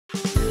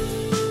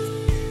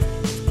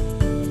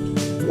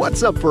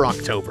What's up for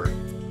October?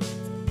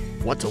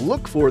 What to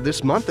look for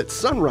this month at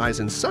sunrise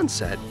and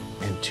sunset,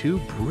 and two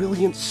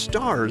brilliant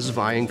stars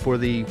vying for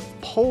the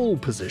pole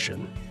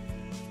position.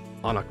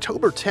 On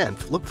October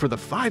 10th, look for the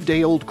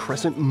 5-day-old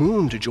crescent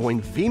moon to join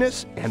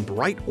Venus and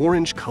bright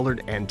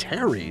orange-colored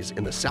Antares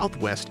in the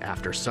southwest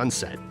after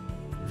sunset.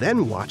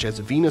 Then watch as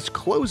Venus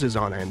closes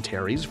on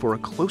Antares for a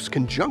close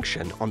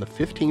conjunction on the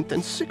 15th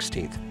and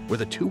 16th, where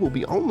the two will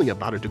be only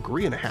about 1.5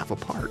 degrees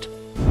apart.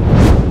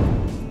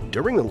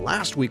 During the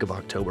last week of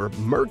October,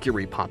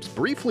 Mercury pops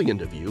briefly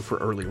into view for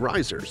early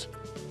risers.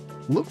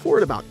 Look for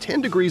it about 10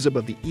 degrees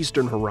above the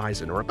eastern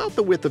horizon, or about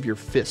the width of your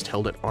fist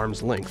held at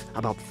arm's length,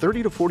 about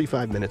 30 to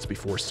 45 minutes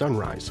before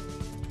sunrise.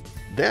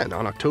 Then,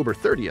 on October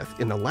 30th,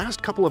 in the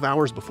last couple of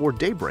hours before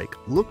daybreak,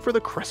 look for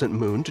the crescent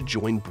moon to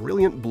join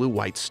brilliant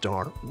blue-white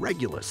star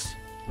Regulus.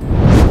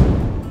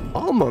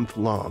 All month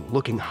long,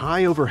 looking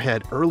high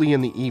overhead early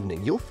in the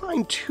evening, you'll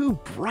find two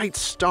bright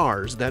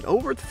stars that,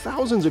 over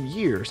thousands of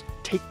years,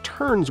 take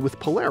turns with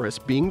Polaris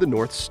being the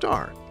North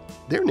Star.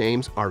 Their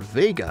names are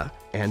Vega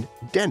and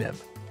Deneb.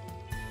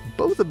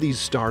 Both of these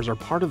stars are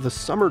part of the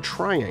Summer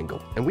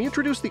Triangle, and we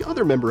introduced the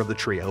other member of the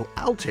trio,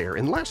 Altair,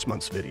 in last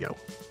month's video.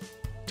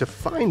 To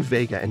find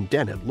Vega and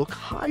Deneb, look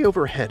high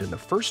overhead in the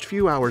first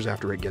few hours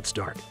after it gets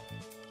dark.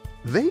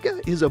 Vega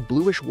is a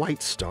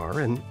bluish-white star,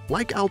 and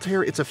like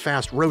Altair, it's a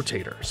fast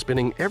rotator,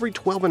 spinning every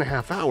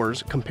 12.5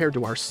 hours compared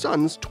to our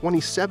Sun's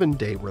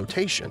 27-day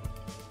rotation.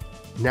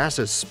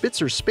 NASA's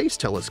Spitzer Space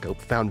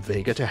Telescope found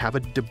Vega to have a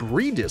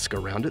debris disk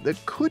around it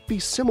that could be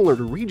similar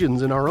to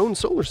regions in our own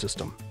solar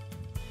system.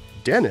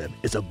 Deneb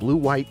is a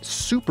blue-white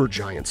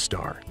supergiant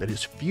star that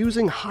is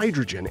fusing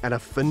hydrogen at a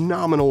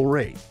phenomenal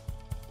rate.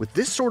 With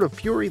this sort of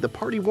fury, the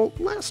party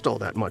won't last all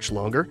that much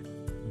longer.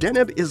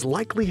 Deneb is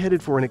likely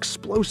headed for an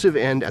explosive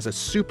end as a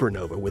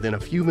supernova within a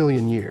few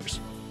million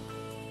years.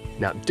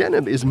 Now,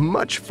 Deneb is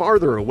much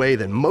farther away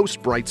than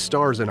most bright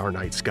stars in our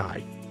night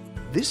sky.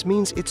 This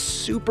means it's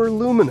super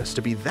luminous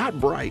to be that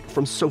bright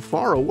from so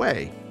far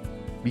away.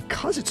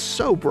 Because it's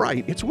so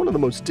bright, it's one of the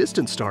most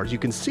distant stars you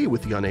can see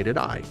with the unaided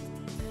eye.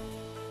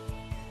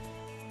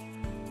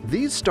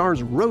 These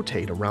stars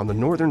rotate around the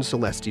northern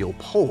celestial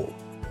pole.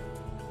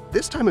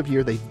 This time of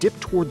year, they dip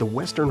toward the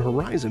western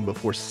horizon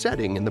before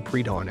setting in the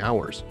pre-dawn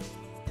hours.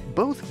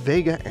 Both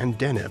Vega and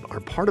Deneb are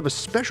part of a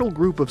special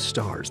group of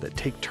stars that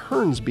take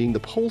turns being the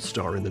pole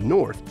star in the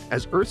north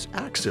as Earth's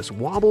axis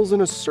wobbles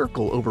in a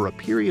circle over a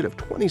period of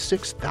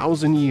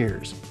 26,000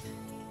 years.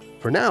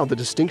 For now, the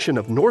distinction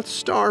of North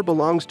Star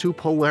belongs to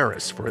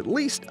Polaris for at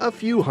least a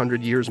few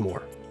hundred years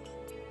more.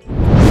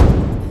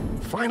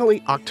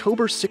 Finally,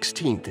 October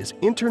 16th is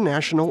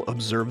International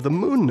Observe the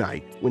Moon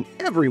Night, when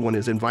everyone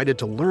is invited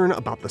to learn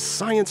about the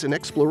science and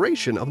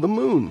exploration of the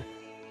moon.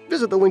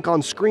 Visit the link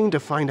on screen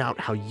to find out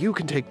how you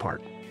can take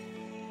part.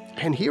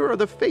 And here are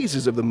the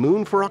phases of the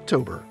moon for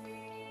October.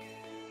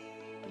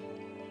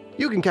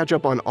 You can catch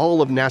up on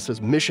all of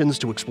NASA's missions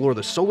to explore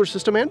the solar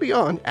system and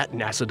beyond at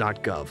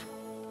nasa.gov.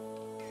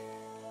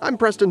 I'm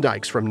Preston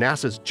Dykes from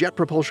NASA's Jet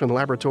Propulsion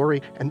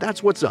Laboratory, and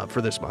that's what's up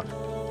for this month.